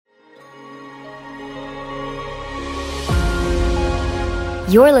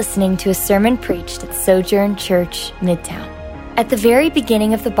You're listening to a sermon preached at Sojourn Church, Midtown. At the very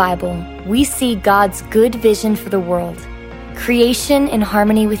beginning of the Bible, we see God's good vision for the world, creation in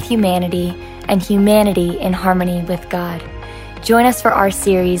harmony with humanity, and humanity in harmony with God. Join us for our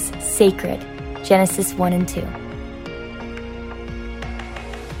series, Sacred, Genesis 1 and 2.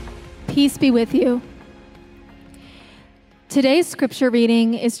 Peace be with you. Today's scripture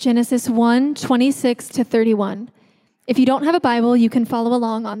reading is Genesis 1, 26 to 31. If you don't have a Bible, you can follow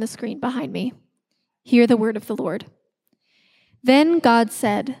along on the screen behind me. Hear the word of the Lord. Then God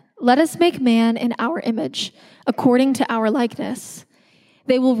said, "Let us make man in our image, according to our likeness.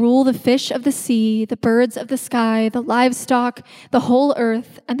 They will rule the fish of the sea, the birds of the sky, the livestock, the whole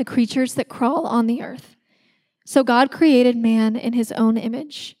earth, and the creatures that crawl on the earth." So God created man in his own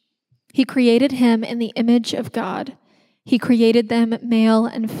image. He created him in the image of God. He created them male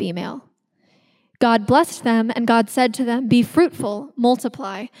and female. God blessed them, and God said to them, "Be fruitful,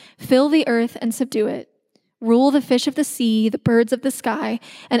 multiply, fill the earth and subdue it. Rule the fish of the sea, the birds of the sky,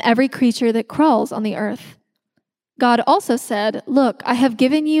 and every creature that crawls on the earth." God also said, "Look, I have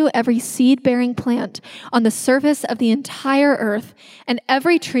given you every seed-bearing plant on the surface of the entire earth, and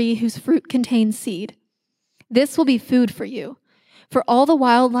every tree whose fruit contains seed. This will be food for you, for all the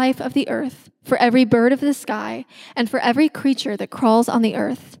wildlife of the earth, for every bird of the sky, and for every creature that crawls on the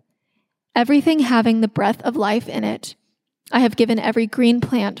earth. Everything having the breath of life in it, I have given every green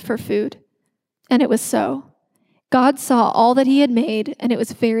plant for food." And it was so. God saw all that he had made, and it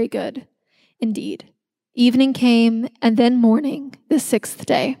was very good. Indeed, evening came, and then morning, the sixth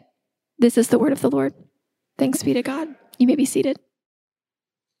day. This is the word of the Lord. Thanks be to God. You may be seated.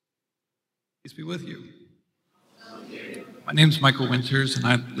 Peace be with you. My name is Michael Winters, and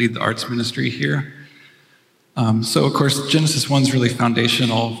I lead the arts ministry here. So, of course, Genesis 1 is really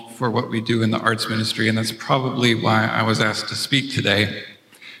foundational for what we do in the arts ministry, and that's probably why I was asked to speak today.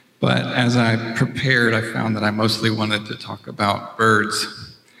 But as I prepared, I found that I mostly wanted to talk about birds.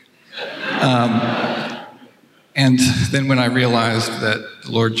 And then when I realized that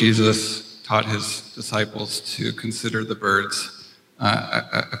the Lord Jesus taught his disciples to consider the birds,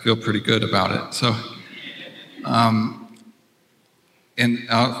 I feel pretty good about it. So, and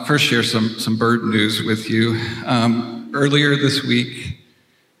I'll first share some bird news with you. Earlier this week,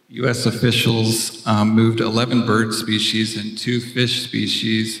 U.S. officials moved 11 bird species and 2 fish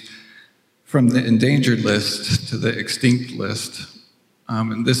species from the endangered list to the extinct list.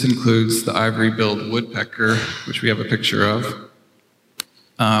 And this includes the ivory-billed woodpecker, which we have a picture of,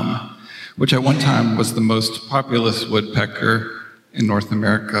 which at one time was the most populous woodpecker in North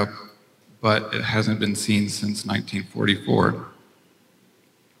America, but it hasn't been seen since 1944.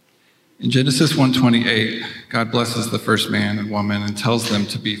 In Genesis 1:28, God blesses the first man and woman and tells them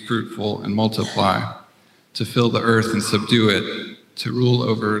to be fruitful and multiply, to fill the earth and subdue it, to rule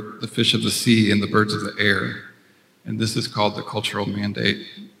over the fish of the sea and the birds of the air. And this is called the cultural mandate.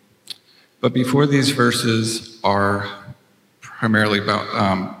 But before these verses are primarily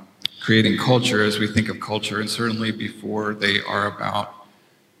about creating culture, as we think of culture, and certainly before they are about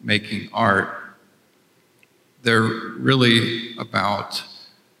making art, they're really about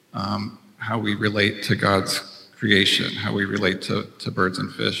how we relate to God's creation, how we relate to birds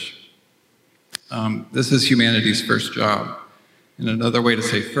and fish. This is humanity's first job. And another way to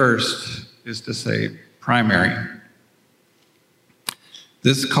say first is to say primary.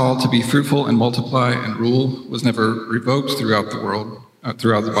 This call to be fruitful and multiply and rule was never revoked throughout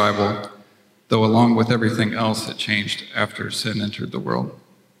the Bible, though along with everything else, it changed after sin entered the world.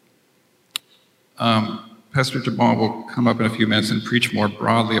 Pastor Jamal will come up in a few minutes and preach more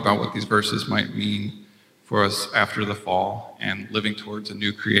broadly about what these verses might mean for us after the fall and living towards a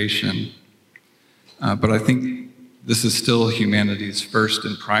new creation. But I think this is still humanity's first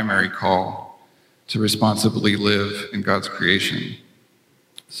and primary call to responsibly live in God's creation.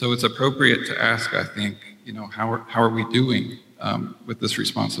 So it's appropriate to ask, I think, how are we doing with this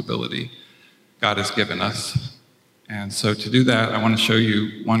responsibility God has given us? And so to do that, I want to show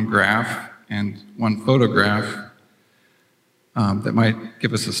you one graph and one photograph that might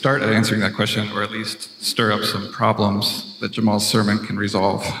give us a start at answering that question, or at least stir up some problems that Jamal's sermon can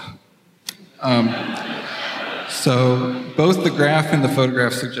resolve. So both the graph and the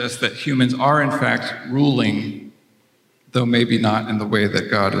photograph suggest that humans are in fact ruling, though maybe not in the way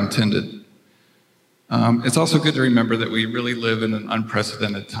that God intended. It's also good to remember that we really live in an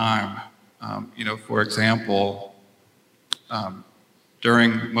unprecedented time. For example,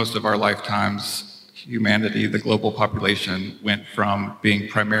 during most of our lifetimes, humanity, the global population, went from being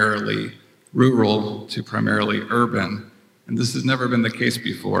primarily rural to primarily urban. And this has never been the case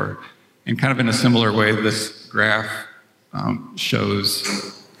before. And kind of in a similar way, this graph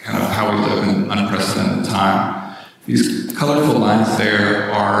shows kind of how we live in an unprecedented time. These colorful lines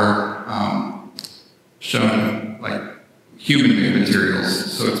there are showing like human-made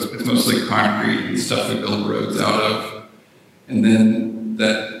materials, so it's mostly concrete and stuff we build roads out of. And then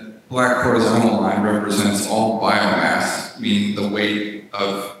that black horizontal line represents all biomass, meaning the weight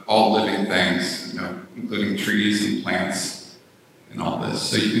of all living things, including trees and plants and all this.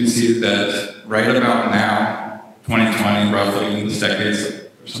 So you can see that right about now, 2020, roughly in this decade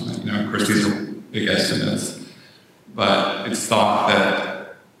or something, of course these are big estimates, but it's thought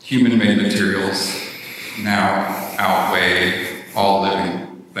that human-made materials now outweigh all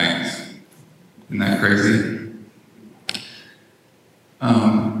living things. Isn't that crazy?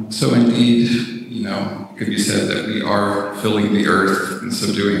 So indeed, it could be said that we are filling the earth and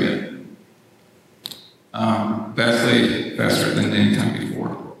subduing it vastly faster than any time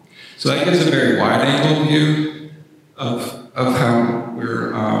before. So that gives a very wide-angle view of how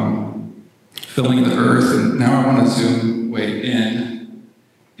we're filling the earth. And now I want to zoom way in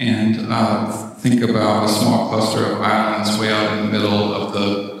and think about a small cluster of islands way out in the middle of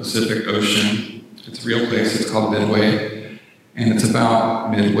the Pacific Ocean. It's a real place. It's called Midway. And it's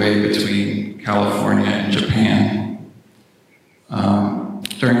about midway between California and Japan.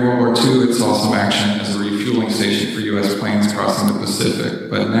 During World War II, it saw some action as a refueling station for U.S. planes crossing the Pacific,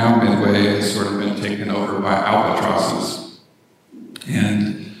 but now Midway has sort of been taken over by albatrosses.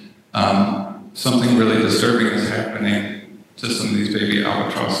 And something really disturbing is happening to some of these baby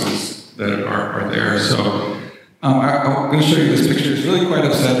albatrosses that are there. So I'm going to show you this picture. It's really quite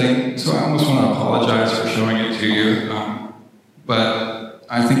upsetting, so I almost want to apologize for showing it to you. But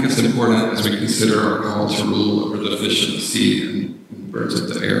I think it's important as we consider our call to rule over the fish of the sea and birds of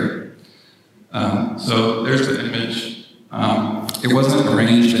the air. So there's the image. It wasn't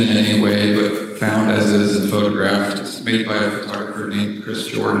arranged in any way, but found as is and photographed. It's made by a photographer named Chris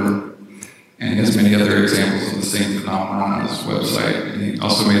Jordan, and he has many other examples of the same phenomenon on his website. And he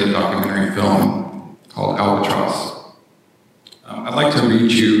also made a documentary film called Albatross. I'd like to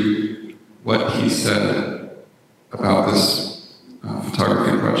read you what he said about this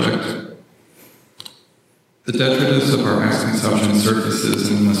photography project. The detritus of our mass consumption surfaces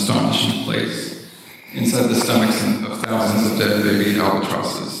in an astonishing place, inside the stomachs of thousands of dead baby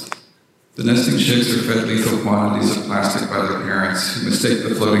albatrosses. The nesting chicks are fed lethal quantities of plastic by their parents, who mistake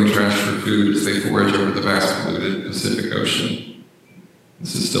the floating trash for food as they forage over the vast polluted Pacific Ocean.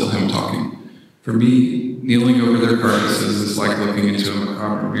 This is still him talking. For me, kneeling over their carcasses is like looking into a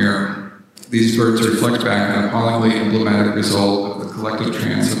macabre mirror. These birds reflect back an appallingly emblematic result of the collective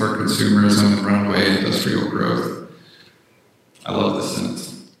trance of our consumerism and runaway industrial growth. I love this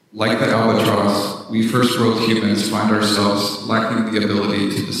sentence. Like the albatross, we first-world humans find ourselves lacking the ability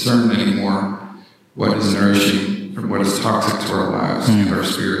to discern anymore what is nourishing from what is toxic to our lives and our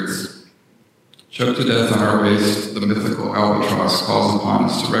spirits. Choked to death on our waste, the mythical albatross calls upon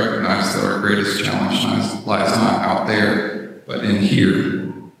us to recognize that our greatest challenge lies not out there, but in here.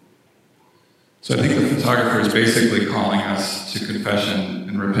 So I think the photographer is basically calling us to confession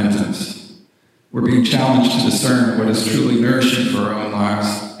and repentance. We're being challenged to discern what is truly nourishing for our own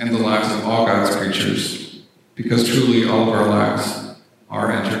lives and the lives of all God's creatures, because truly all of our lives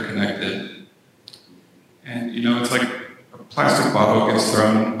are interconnected. And it's like a plastic bottle gets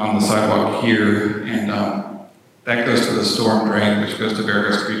thrown on the sidewalk here, and that goes to the storm drain, which goes to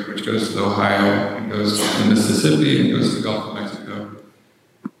Veracruz Creek, which goes to the Ohio, and goes to Mississippi, and goes to the Gulf of Mexico.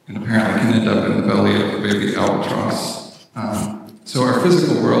 And apparently can end up in the belly of a baby albatross. So our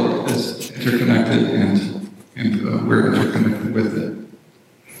physical world is interconnected, and we're interconnected with it.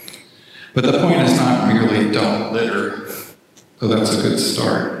 But the point is not merely don't litter, though that's a good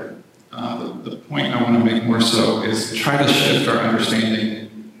start. The point I want to make more so is try to shift our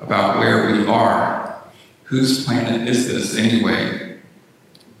understanding about where we are. Whose planet is this anyway?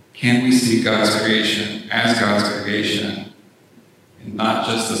 Can we see God's creation as God's creation? And not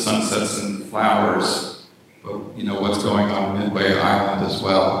just the sunsets and flowers, but what's going on Midway Island as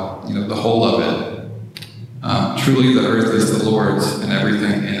well. The whole of it. Truly, the earth is the Lord's and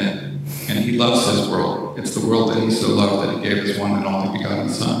everything in it, and He loves His world. It's the world that He so loved that He gave His one and only begotten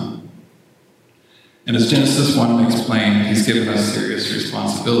Son. And as Genesis 1 explained, He's given us serious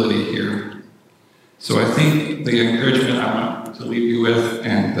responsibility here. So I think the encouragement I want to leave you with,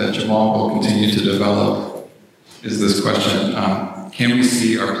 and that Jamal will continue to develop, is this question. Can we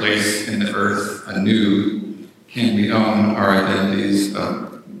see our place in the earth anew? Can we own our identities,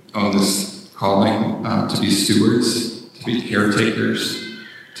 own this calling to be stewards, to be caretakers,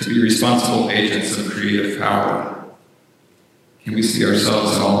 to be responsible agents of creative power? Can we see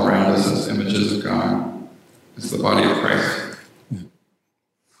ourselves and all around us as images of God? as the body of Christ.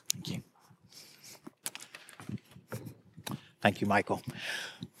 Thank you. Thank you, Michael.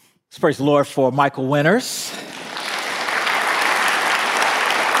 Let's praise the Lord for Michael Winters.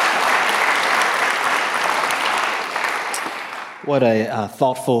 What a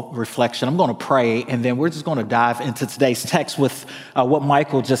thoughtful reflection. I'm going to pray, and then we're just going to dive into today's text with what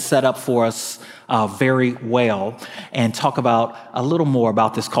Michael just set up for us very well, and talk about a little more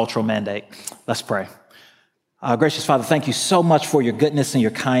about this cultural mandate. Let's pray. Gracious Father, thank you so much for your goodness and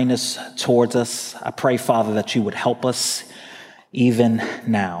your kindness towards us. I pray, Father, that you would help us even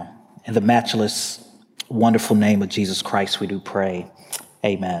now. In the matchless, wonderful name of Jesus Christ, we do pray.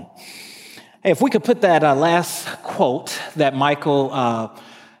 Amen. Hey, if we could put that last quote that Michael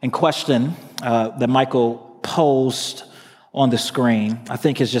in question, that Michael posed on the screen, I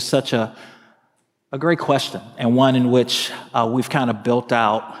think is just such a great question, and one in which we've kind of built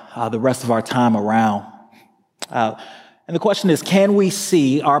out the rest of our time around. And the question is, can we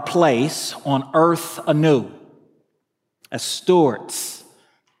see our place on earth anew as stewards,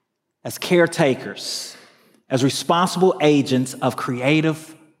 as caretakers, as responsible agents of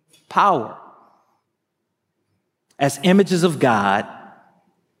creative power, as images of God,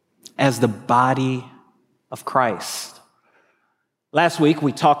 as the body of Christ? Last week,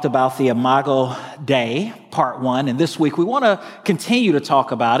 we talked about the Imago Dei, part 1, and this week we want to continue to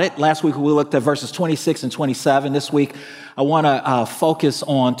talk about it. Last week, we looked at verses 26 and 27. This week, I want to focus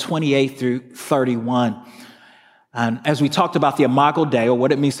on 28 through 31. And as we talked about the Imago Dei, or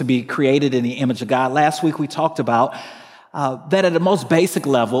what it means to be created in the image of God, last week we talked about that at the most basic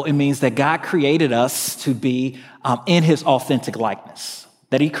level, it means that God created us to be in his authentic likeness,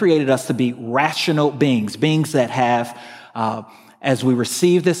 that he created us to be rational beings, beings that have, as we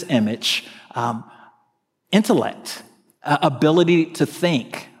receive this image, intellect, ability to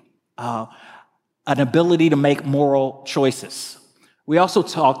think, an ability to make moral choices. We also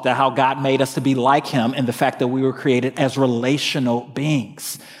talked about how God made us to be like him and the fact that we were created as relational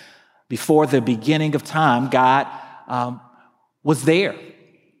beings. Before the beginning of time, God was there.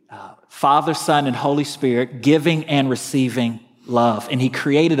 Father, Son, and Holy Spirit giving and receiving love. And he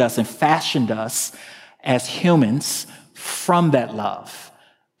created us and fashioned us as humans from that love,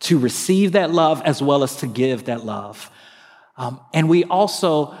 to receive that love as well as to give that love. And we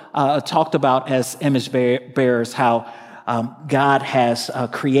also talked about, as image bearers, how God has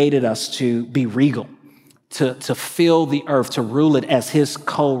created us to be regal, to fill the earth, to rule it as his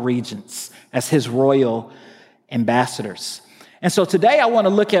co-regents, as his royal ambassadors. And so today I want to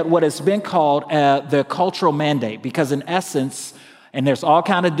look at what has been called the cultural mandate, because in essence, and there's all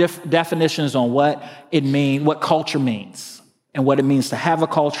kind of definitions on what culture means and what it means to have a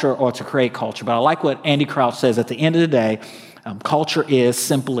culture or to create culture. But I like what Andy Crouch says. At the end of the day, culture is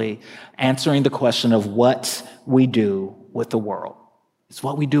simply answering the question of what we do with the world. It's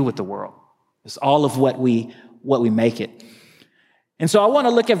what we do with the world. It's all of what we make it. And so I want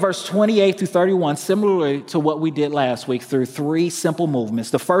to look at verse 28 through 31, similarly to what we did last week, through three simple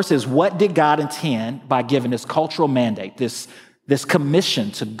movements. The first is, what did God intend by giving this cultural mandate, this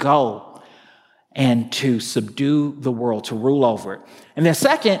commission to go and to subdue the world, to rule over it? And then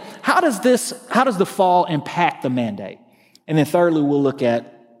second, how does the fall impact the mandate? And then thirdly, we'll look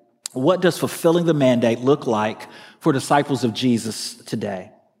at, what does fulfilling the mandate look like for disciples of Jesus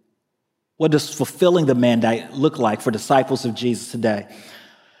today? What does fulfilling the mandate look like for disciples of Jesus today?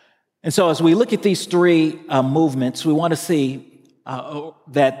 And so as we look at these three movements, we want to see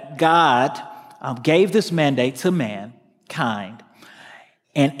that God gave this mandate to mankind.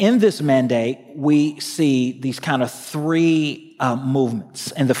 And in this mandate, we see these kind of three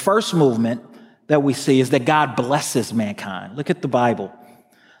movements. And the first movement that we see is that God blesses mankind. Look at the Bible.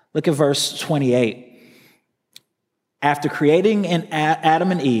 Look at verse 28. After creating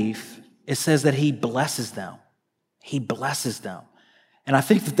Adam and Eve, it says that he blesses them. He blesses them. And I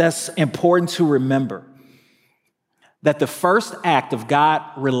think that that's important to remember, that the first act of God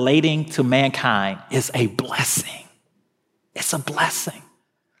relating to mankind is a blessing. It's a blessing.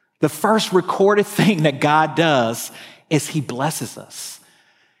 The first recorded thing that God does is he blesses us.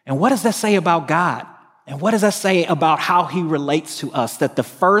 And what does that say about God? And what does that say about how he relates to us? That the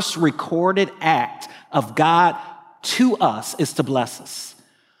first recorded act of God to us is to bless us.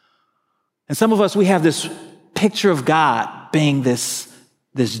 And some of us, we have this picture of God being this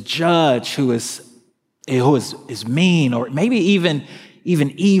judge who is mean, or maybe even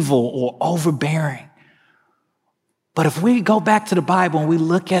evil or overbearing. But if we go back to the Bible and we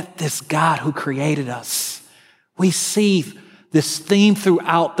look at this God who created us, we see this theme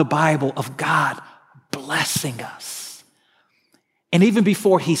throughout the Bible of God blessing us. And even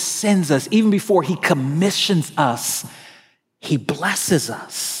before he sends us, even before he commissions us, he blesses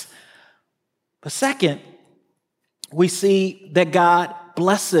us. But second, we see that God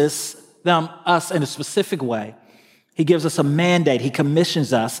blesses us in a specific way. He gives us a mandate. He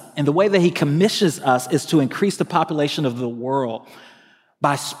commissions us. And the way that he commissions us is to increase the population of the world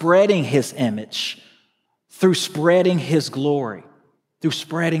by spreading his image, through spreading his glory,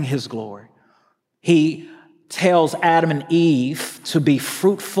 He tells Adam and Eve to be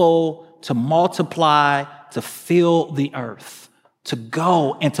fruitful, to multiply, to fill the earth, to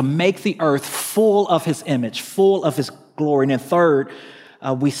go and to make the earth full of his image, full of his glory. And then third,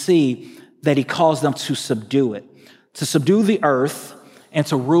 we see that he calls them to subdue it, to subdue the earth and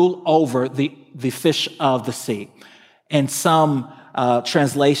to rule over the fish of the sea. And some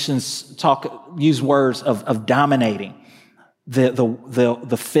translations use words of dominating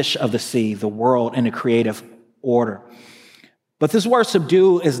the fish of the sea, the world, and the creative order. But this word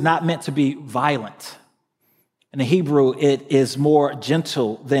subdue is not meant to be violent. In the Hebrew, it is more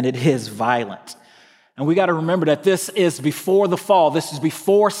gentle than it is violent. And we got to remember that this is before the fall. This is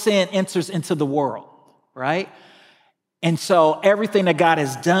before sin enters into the world, right? And so everything that God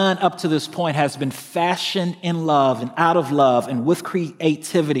has done up to this point has been fashioned in love and out of love and with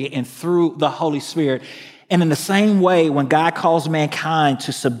creativity and through the Holy Spirit. And in the same way, when God calls mankind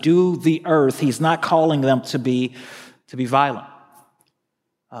to subdue the earth, he's not calling them to be violent.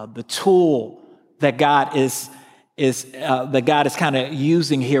 The tool that God is kind of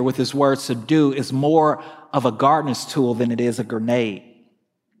using here with his word subdue is more of a gardener's tool than it is a grenade.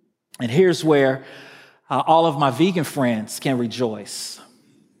 And here's where all of my vegan friends can rejoice,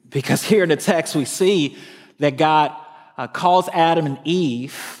 because here in the text we see that God calls Adam and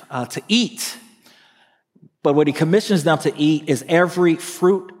Eve to eat. But what he commissions them to eat is every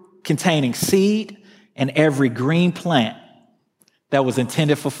fruit containing seed and every green plant that was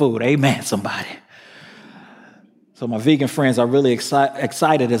intended for food. Amen, somebody. So my vegan friends are really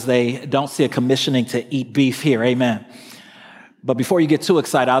excited as they don't see a commissioning to eat beef here. Amen. But before you get too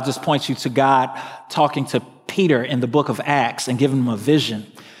excited, I'll just point you to God talking to Peter in the book of Acts and giving him a vision.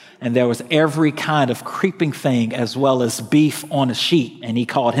 And there was every kind of creeping thing as well as beef on a sheet. And he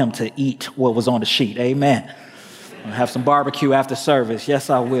called him to eat what was on the sheet. Amen. I'll have some barbecue after service.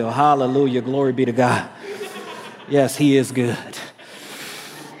 Yes, I will. Hallelujah. Glory be to God. Yes, he is good.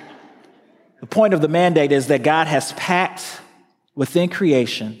 The point of the mandate is that God has packed within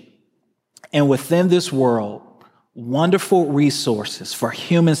creation and within this world wonderful resources for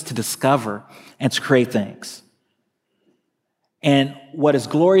humans to discover and to create things. And what is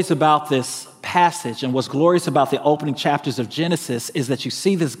glorious about this passage and what's glorious about the opening chapters of Genesis is that you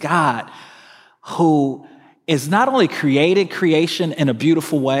see this God who is not only created creation in a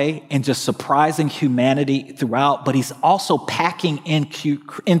beautiful way and just surprising humanity throughout, but he's also packing into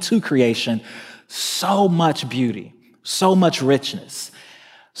creation so much beauty, so much richness,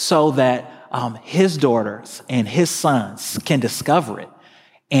 so that his daughters and his sons can discover it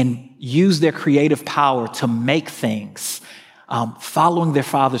and use their creative power to make things following their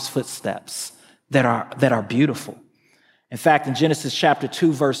father's footsteps that are beautiful. In fact, in Genesis chapter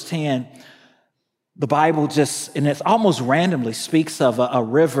 2, verse 10, the Bible and it's almost randomly speaks of a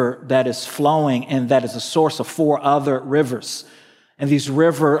river that is flowing and that is a source of 4 other rivers. And these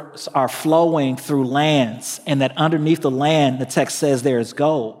rivers are flowing through lands, and that underneath the land, the text says there is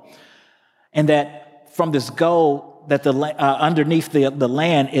gold. And that from this gold, that underneath the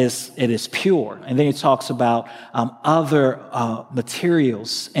land it is pure. And then he talks about other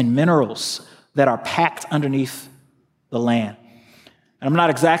materials and minerals that are packed underneath the land. And I'm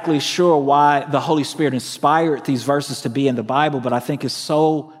not exactly sure why the Holy Spirit inspired these verses to be in the Bible, but I think it's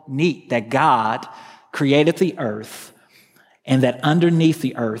so neat that God created the earth and that underneath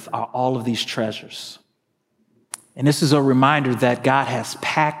the earth are all of these treasures. And this is a reminder that God has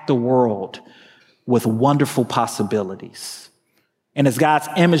packed the world with wonderful possibilities. And as God's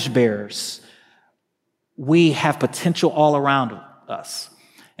image bearers, we have potential all around us.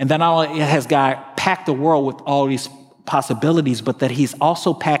 And then not only has God packed the world with all these possibilities, but that he's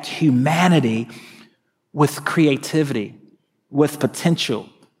also packed humanity with creativity, with potential,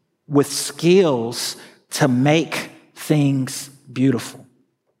 with skills to make things beautiful.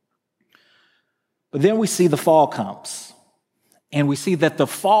 But then we see the fall comes, and we see that the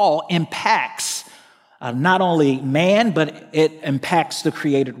fall impacts not only man, but it impacts the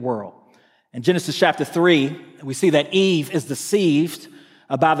created world. In Genesis chapter 3, we see that Eve is deceived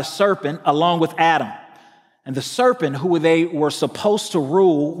by the serpent along with Adam. And the serpent, who they were supposed to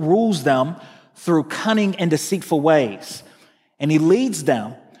rule, rules them through cunning and deceitful ways. And he leads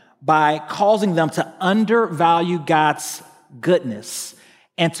them by causing them to undervalue God's goodness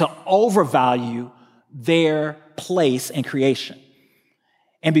and to overvalue their place in creation.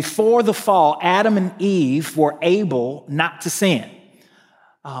 And before the fall, Adam and Eve were able not to sin.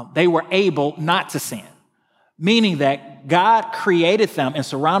 They were able not to sin, meaning that God created them and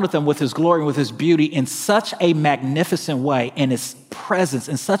surrounded them with his glory and with his beauty in such a magnificent way, in his presence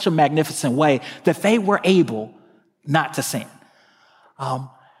in such a magnificent way that they were able not to sin.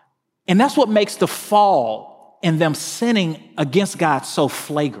 And that's what makes the fall and them sinning against God so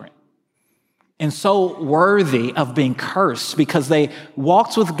flagrant and so worthy of being cursed, because they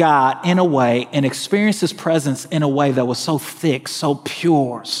walked with God in a way and experienced his presence in a way that was so thick, so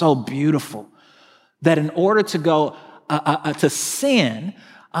pure, so beautiful, that in order to go to sin,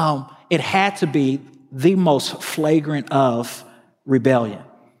 it had to be the most flagrant of rebellion.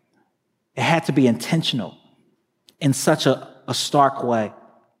 It had to be intentional in such a stark way.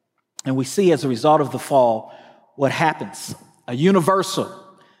 And we see as a result of the fall what happens. A universal,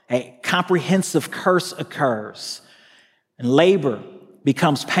 a comprehensive curse occurs, and labor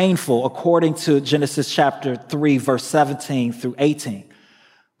becomes painful according to Genesis chapter 3, verse 17 through 18.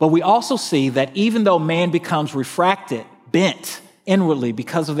 But we also see that even though man becomes refracted, bent inwardly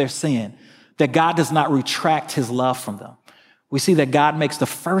because of their sin, that God does not retract his love from them. We see that God makes the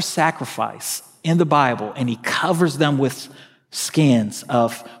first sacrifice in the Bible, and he covers them with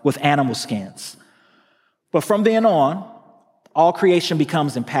animal skins. But from then on, all creation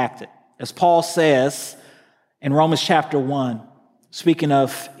becomes impacted. As Paul says in Romans chapter 1, speaking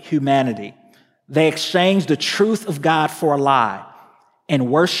of humanity, they exchanged the truth of God for a lie and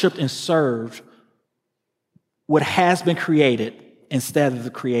worshiped and served what has been created instead of the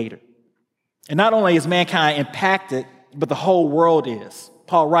Creator. And not only is mankind impacted, but the whole world is.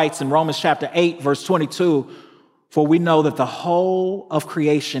 Paul writes in Romans chapter 8, verse 22, "For we know that the whole of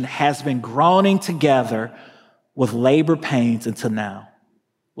creation has been groaning together with labor pains until now."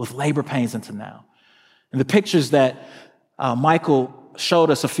 With labor pains until now. And the pictures that Michael showed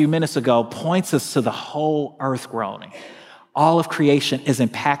us a few minutes ago points us to the whole earth groaning. All of creation is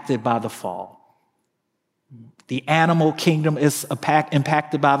impacted by the fall. The animal kingdom is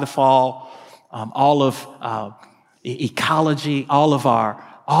impacted by the fall. All of ecology, all of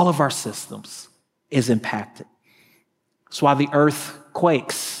our systems is impacted. That's why the earth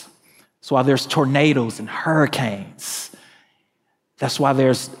quakes. That's why there's tornadoes and hurricanes. That's why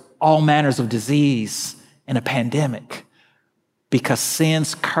there's all manners of disease and a pandemic, because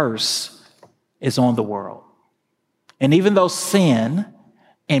sin's curse is on the world. And even though sin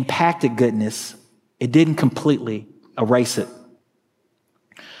impacted goodness, it didn't completely erase it.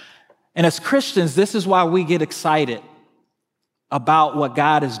 And as Christians, this is why we get excited about what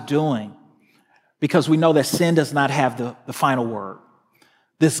God is doing, because we know that sin does not have the final word.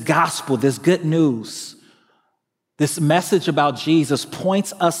 This gospel, this good news, this message about Jesus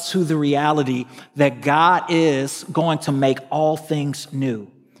points us to the reality that God is going to make all things new.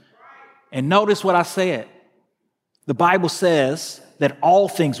 And notice what I said. The Bible says that all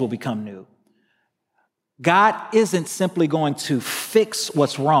things will become new. God isn't simply going to fix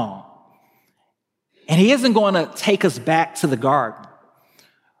what's wrong, and he isn't going to take us back to the garden.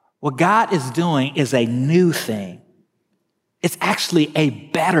 What God is doing is a new thing. It's actually a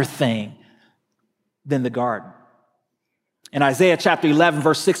better thing than the garden. In Isaiah chapter 11,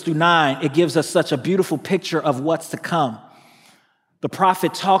 verse 6 through 9, it gives us such a beautiful picture of what's to come. The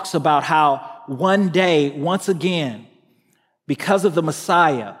prophet talks about how one day, once again, because of the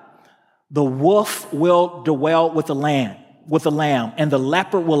Messiah, the wolf will dwell with the lamb, and the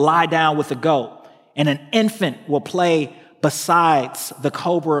leopard will lie down with the goat, and an infant will play besides the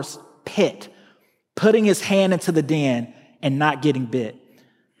cobra's pit, putting his hand into the den and not getting bit.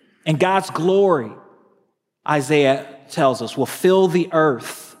 And God's glory, Isaiah tells us, will fill the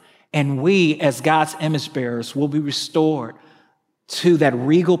earth, and we, as God's image bearers, will be restored to that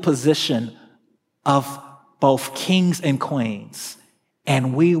regal position of both kings and queens,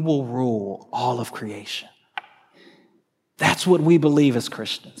 and we will rule all of creation. That's what we believe as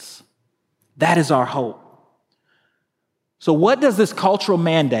Christians. That is our hope. So what does this cultural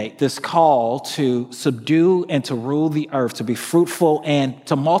mandate, this call to subdue and to rule the earth, to be fruitful and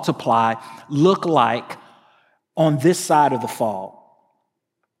to multiply, look like on this side of the fall?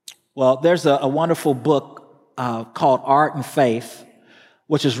 Well, there's a wonderful book called Art and Faith,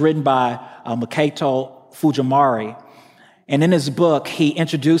 which is written by Makoto Fujimori. And in his book, he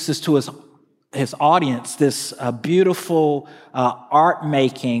introduces to his audience this beautiful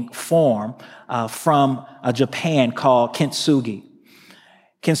art-making form from Japan called kintsugi.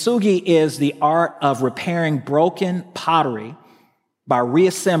 Kintsugi is the art of repairing broken pottery by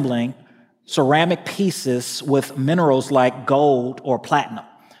reassembling ceramic pieces with minerals like gold or platinum.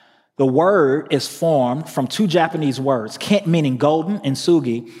 The word is formed from two Japanese words, kent meaning golden and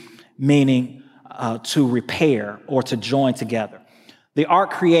sugi meaning to repair or to join together. The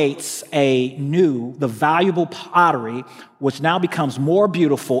art creates the valuable pottery, which now becomes more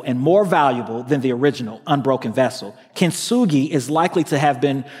beautiful and more valuable than the original unbroken vessel. Kintsugi is likely to have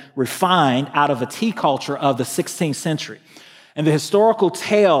been refined out of a tea culture of the 16th century. And the historical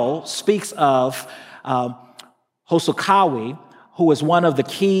tale speaks of Hosokawa, who was one of the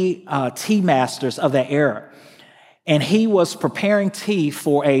key tea masters of that era. And he was preparing tea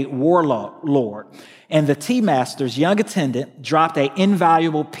for a warlord. And the tea master's young attendant dropped an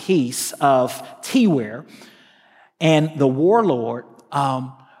invaluable piece of teaware. And the warlord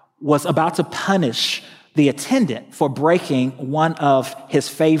was about to punish the attendant for breaking one of his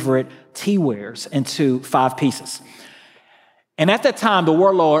favorite teawares into 5 pieces. And at that time, the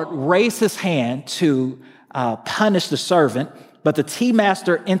warlord raised his hand to punish the servant, but the tea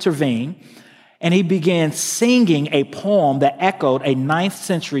master intervened, and he began singing a poem that echoed a 9th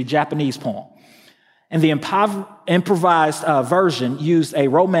century Japanese poem. And the improvised version used a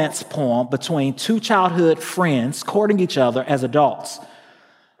romance poem between 2 childhood friends courting each other as adults.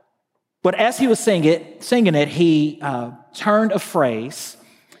 But as he was singing it, he turned a phrase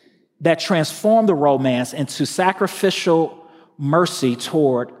that transformed the romance into sacrificial mercy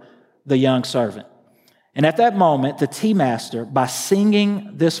toward the young servant. And at that moment, the tea master, by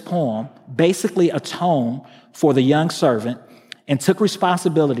singing this poem, basically atoned for the young servant and took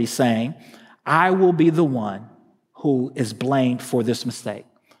responsibility, saying, I will be the one who is blamed for this mistake.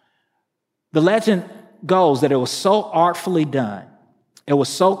 The legend goes that it was so artfully done, it was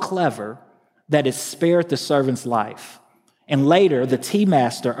so clever that it spared the servant's life. And later, the tea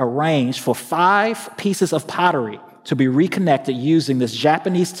master arranged for 5 pieces of pottery to be reconnected using this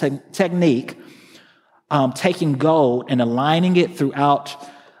Japanese technique, taking gold and aligning it throughout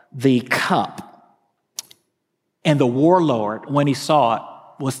the cup. And the warlord, when he saw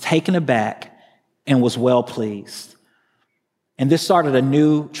it, was taken aback and was well pleased. And this started a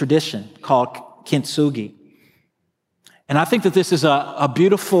new tradition called kintsugi. And I think that this is a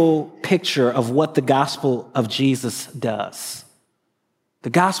beautiful picture of what the gospel of Jesus does. The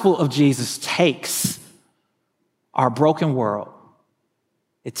gospel of Jesus takes our broken world.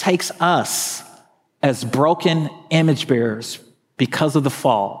 It takes us as broken image bearers because of the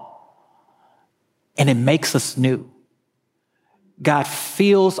fall, and it makes us new. God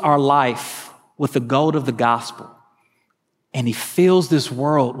fills our life with the gold of the gospel, and he fills this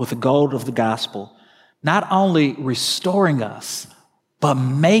world with the gold of the gospel, not only restoring us, but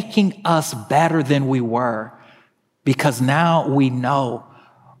making us better than we were, because now we know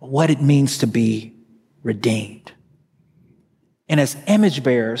what it means to be redeemed. And as image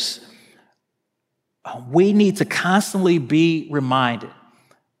bearers, we need to constantly be reminded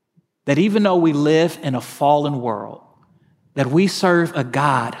that even though we live in a fallen world, that we serve a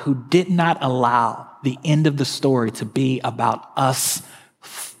God who did not allow the end of the story to be about us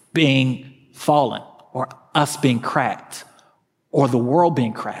being fallen or us being cracked or the world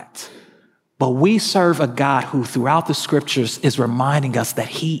being cracked. But we serve a God who throughout the scriptures is reminding us that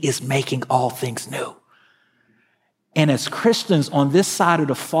he is making all things new. And as Christians on this side of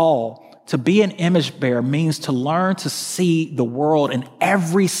the fall, to be an image bearer means to learn to see the world and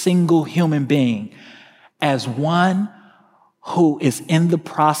every single human being as one who is in the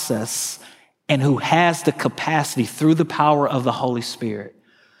process and who has the capacity through the power of the Holy Spirit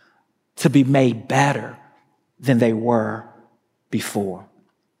to be made better than they were before.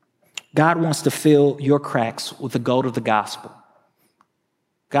 God wants to fill your cracks with the gold of the gospel.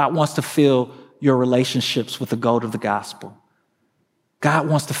 God wants to fill your relationships with the gold of the gospel. God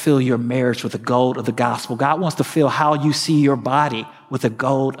wants to fill your marriage with the gold of the gospel. God wants to fill how you see your body with the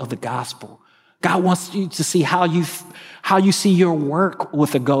gold of the gospel. God wants you to see how you see your work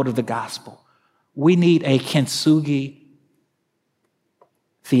with the gold of the gospel. We need a kintsugi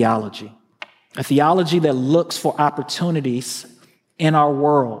theology, a theology that looks for opportunities in our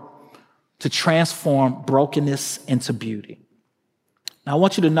world to transform brokenness into beauty. Now, I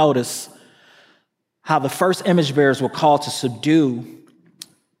want you to notice how the first image bearers were called to subdue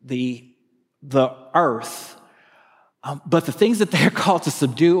the earth. But the things that they're called to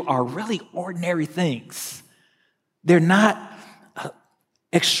subdue are really ordinary things. They're not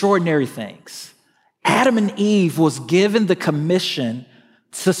extraordinary things. Adam and Eve was given the commission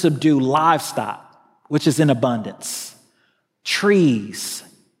to subdue livestock, which is in abundance, trees,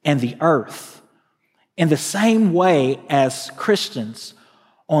 and the earth. In the same way as Christians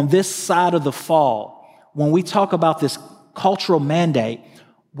on this side of the fall, when we talk about this cultural mandate,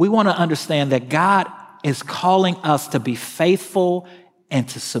 we want to understand that God is calling us to be faithful and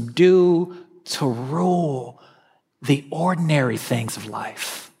to subdue, to rule the ordinary things of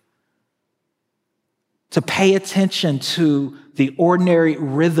life, to pay attention to the ordinary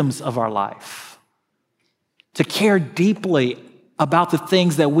rhythms of our life, to care deeply about the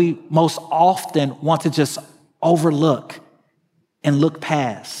things that we most often want to just overlook and look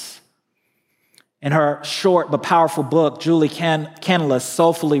past. In her short but powerful book, Julie Candelas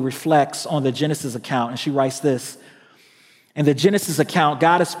soulfully reflects on the Genesis account, and she writes this: in the Genesis account,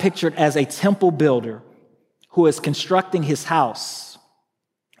 God is pictured as a temple builder who is constructing his house.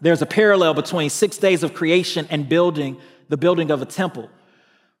 There's a parallel between 6 days of creation and the building of a temple.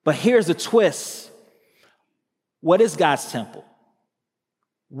 But here's a twist. What is God's temple?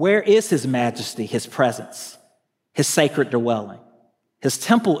 Where is his majesty, his presence, his sacred dwelling? His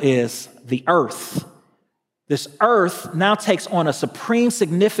temple is the earth. This earth now takes on a supreme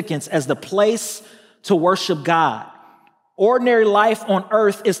significance as the place to worship God. Ordinary life on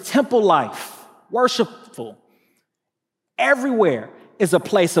earth is temple life, worshipful. Everywhere is a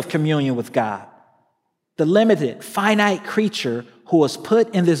place of communion with God. The limited, finite creature who was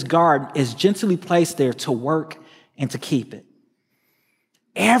put in this garden is gently placed there to work and to keep it.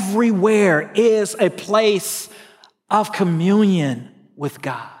 Everywhere is a place of communion with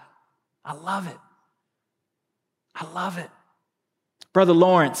God. I love it. I love it. Brother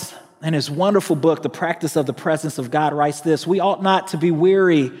Lawrence, in his wonderful book, The Practice of the Presence of God, writes this: we ought not to be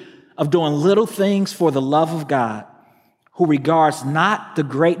weary of doing little things for the love of God, who regards not the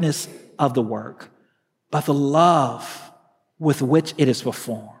greatness of the work, but the love with which it is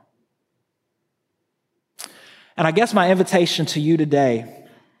performed. And I guess my invitation to you today,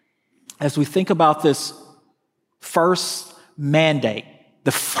 as we think about this first mandate,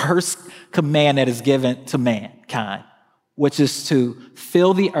 the first command that is given to mankind, which is to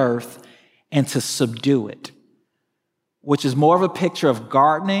fill the earth and to subdue it, which is more of a picture of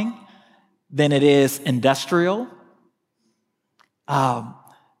gardening than it is industrial,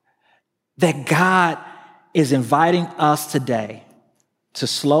 that God is inviting us today to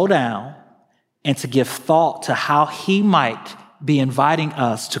slow down and to give thought to how he might be inviting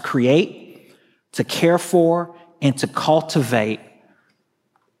us to create, to care for, and to cultivate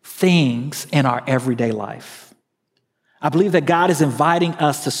things in our everyday life. I believe that God is inviting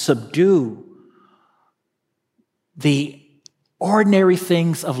us to subdue the ordinary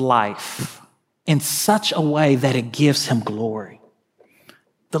things of life in such a way that it gives him glory.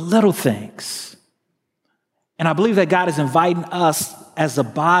 The little things. And I believe that God is inviting us as a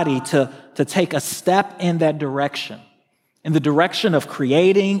body to take a step in that direction, in the direction of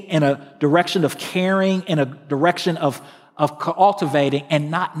creating, in a direction of caring, in a direction of cultivating,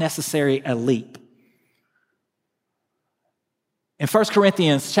 and not necessarily a leap. In 1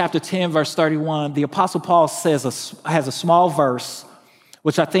 Corinthians chapter 10, verse 31, the Apostle Paul has a small verse,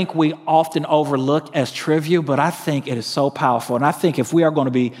 which I think we often overlook as trivial, but I think it is so powerful. And I think if we are going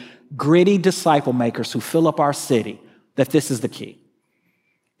to be gritty disciple makers who fill up our city, that this is the key.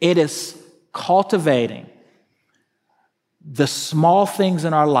 It is cultivating the small things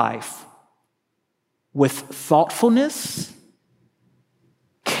in our life with thoughtfulness,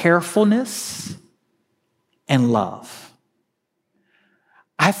 carefulness, and love.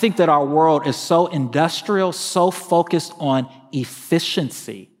 I think that our world is so industrial, so focused on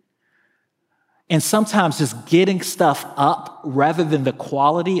efficiency, and sometimes just getting stuff up rather than the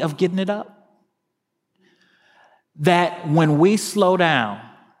quality of getting it up, that when we slow down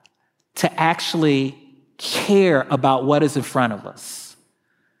to actually care about what is in front of us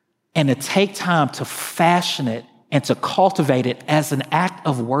and to take time to fashion it and to cultivate it as an act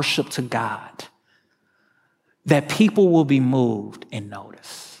of worship to God, that people will be moved and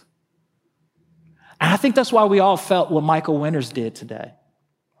notice. And I think that's why we all felt what Michael Winters did today.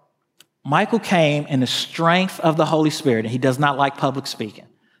 Michael came in the strength of the Holy Spirit, and he does not like public speaking.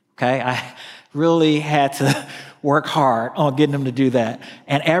 Okay, I really had to work hard on getting him to do that.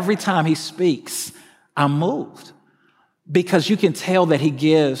 And every time he speaks, I'm moved because you can tell that he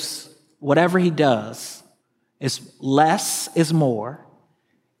gives whatever he does is less is more.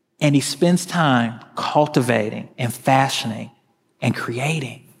 And he spends time cultivating and fashioning and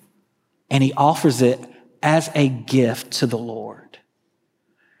creating. And he offers it as a gift to the Lord.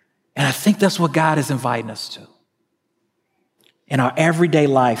 And I think that's what God is inviting us to. In our everyday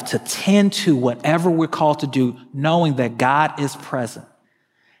life, to tend to whatever we're called to do, knowing that God is present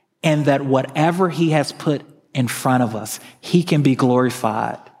and that whatever he has put in front of us, he can be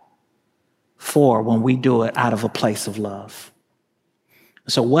glorified for when we do it out of a place of love.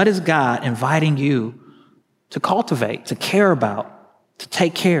 So what is God inviting you to cultivate, to care about, to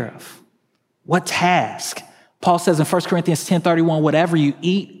take care of? What task? Paul says in 1 Corinthians 10:31, whatever you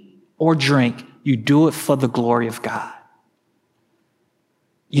eat or drink, you do it for the glory of God.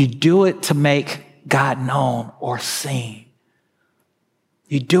 You do it to make God known or seen.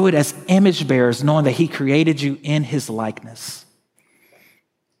 You do it as image bearers, knowing that he created you in his likeness.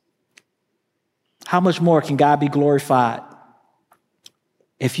 How much more can God be glorified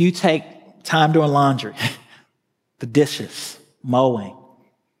if you take time doing laundry, the dishes, mowing,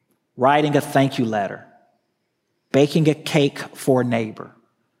 writing a thank you letter, baking a cake for a neighbor,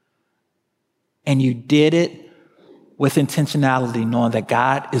 and you did it with intentionality, knowing that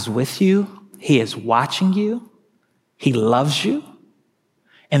God is with you, he is watching you, he loves you,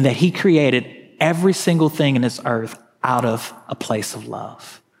 and that he created every single thing in this earth out of a place of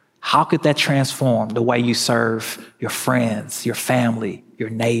love. How could that transform the way you serve your friends, your family, your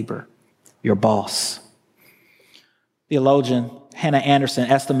neighbor, your boss? Theologian Hannah Anderson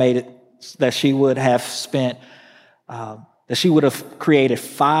estimated that she would have created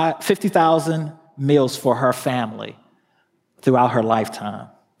 50,000 meals for her family throughout her lifetime.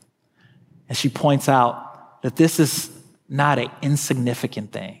 And she points out that this is not an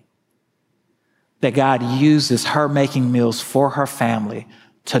insignificant thing, that God uses her making meals for her family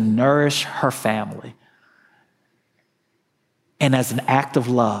to nourish her family, and as an act of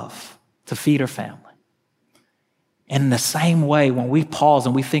love to feed her family. And in the same way, when we pause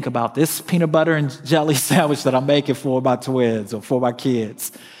and we think about this peanut butter and jelly sandwich that I'm making for my twins or for my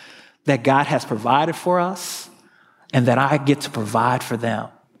kids, that God has provided for us and that I get to provide for them,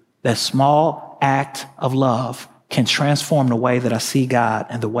 that small act of love can transform the way that I see God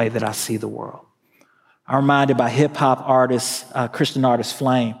and the way that I see the world. I'm reminded by hip-hop artist, Christian artist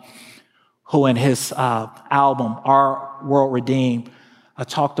Flame, who in his album, Our World Redeemed,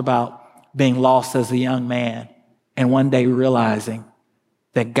 talked about being lost as a young man and one day realizing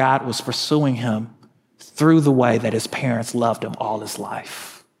that God was pursuing him through the way that his parents loved him all his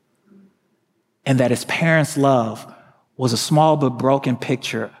life. And that his parents' love was a small but broken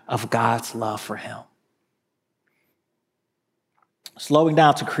picture of God's love for him. Slowing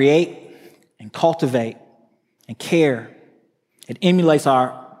down to create and cultivate and care, it emulates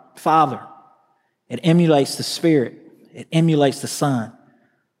our Father. It emulates the Spirit. It emulates the Son.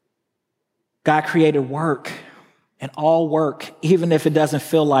 God created work, and all work, even if it doesn't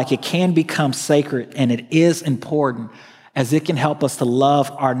feel like it, can become sacred, and it is important as it can help us to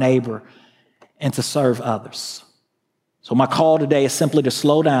love our neighbor and to serve others. So my call today is simply to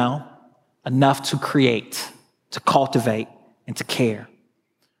slow down enough to create, to cultivate, and to care.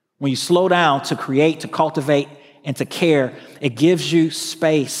 When you slow down to create, to cultivate, and to care, it gives you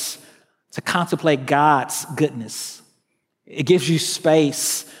space to contemplate God's goodness. It gives you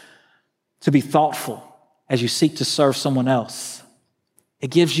space to be thoughtful as you seek to serve someone else. It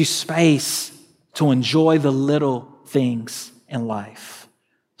gives you space to enjoy the little things in life.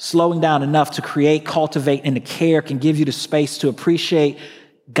 Slowing down enough to create, cultivate, and to care can give you the space to appreciate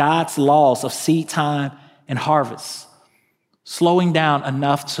God's laws of seed time and harvest. Slowing down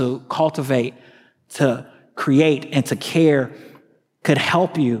enough to cultivate, to create, and to care could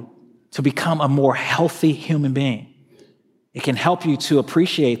help you to become a more healthy human being. It can help you to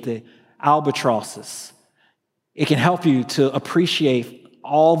appreciate the albatrosses. It can help you to appreciate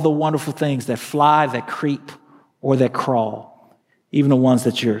all the wonderful things that fly, that creep, or that crawl, even the ones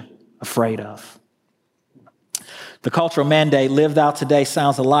that you're afraid of. The cultural mandate lived out today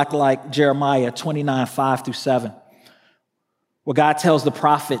sounds a lot like Jeremiah 29:5-7, where God tells the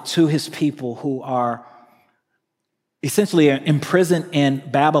prophet to his people who are essentially imprisoned in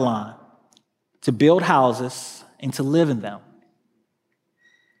Babylon to build houses and to live in them,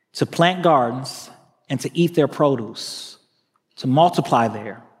 to plant gardens and to eat their produce, to multiply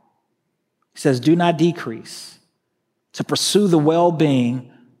there. He says, do not decrease, to pursue the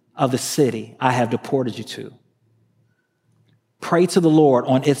well-being of the city I have deported you to. Pray to the Lord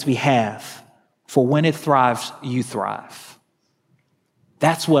on its behalf, for when it thrives, you thrive.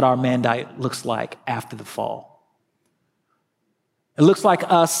 That's what our mandate looks like after the fall. It looks like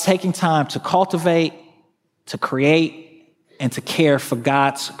us taking time to cultivate, to create, and to care for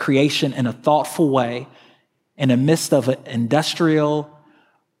God's creation in a thoughtful way in the midst of an industrial,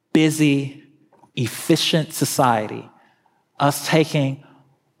 busy, efficient society. Us taking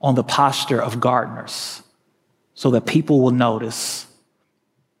on the posture of gardeners so that people will notice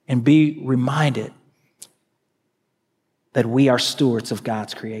and be reminded that we are stewards of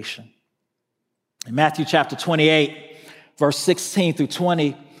God's creation. In Matthew chapter 28, verse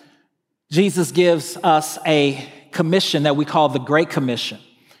 16-20, Jesus gives us a commission that we call the Great Commission.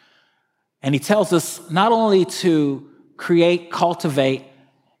 And he tells us not only to create, cultivate,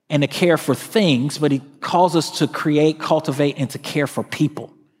 and to care for things, but he calls us to create, cultivate, and to care for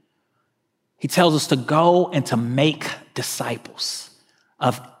people. He tells us to go and to make disciples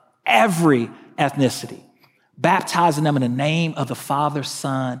of every ethnicity, baptizing them in the name of the Father,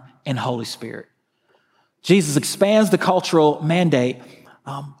 Son, and Holy Spirit. Jesus expands the cultural mandate,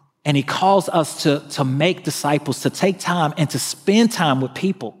 and he calls us to make disciples, to take time and to spend time with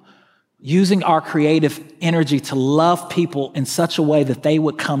people, using our creative energy to love people in such a way that they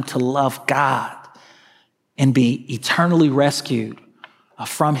would come to love God and be eternally rescued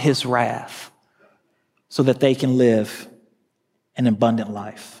from his wrath so that they can live an abundant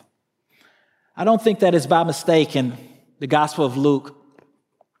life. I don't think that it's by mistake in the Gospel of Luke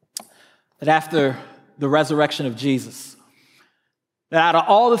that after the resurrection of Jesus, that out of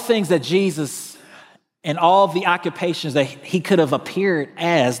all the things that Jesus and all the occupations that he could have appeared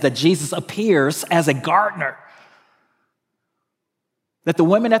as, that Jesus appears as a gardener. That the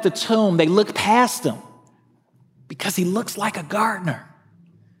women at the tomb, they look past him because he looks like a gardener.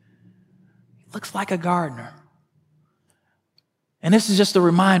 He looks like a gardener. And this is just a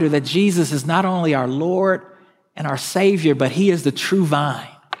reminder that Jesus is not only our Lord and our Savior, but he is the true vine.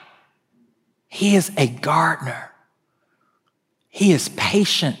 He is a gardener. He is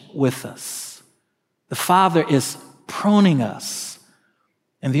patient with us. The Father is pruning us.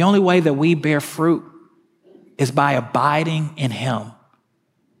 And the only way that we bear fruit is by abiding in him,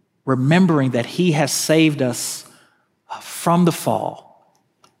 remembering that he has saved us from the fall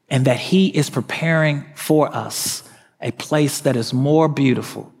and that he is preparing for us a place that is more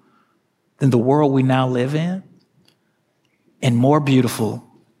beautiful than the world we now live in and more beautiful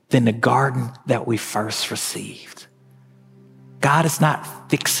than the garden that we first received. God is not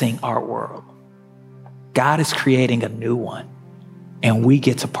fixing our world. God is creating a new one, and we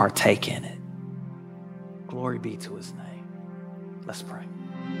get to partake in it. Glory be to his name. Let's pray.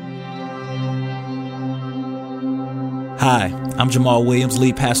 Hi, I'm Jamal Williams,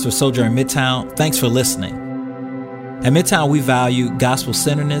 lead pastor of Sojourn Midtown. Thanks for listening. At Midtown, we value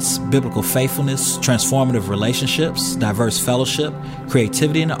gospel-centeredness, biblical faithfulness, transformative relationships, diverse fellowship,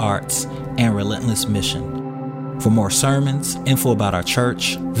 creativity in the arts, and relentless mission. For more sermons, info about our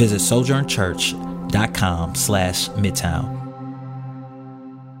church, visit sojournchurch.com/Midtown.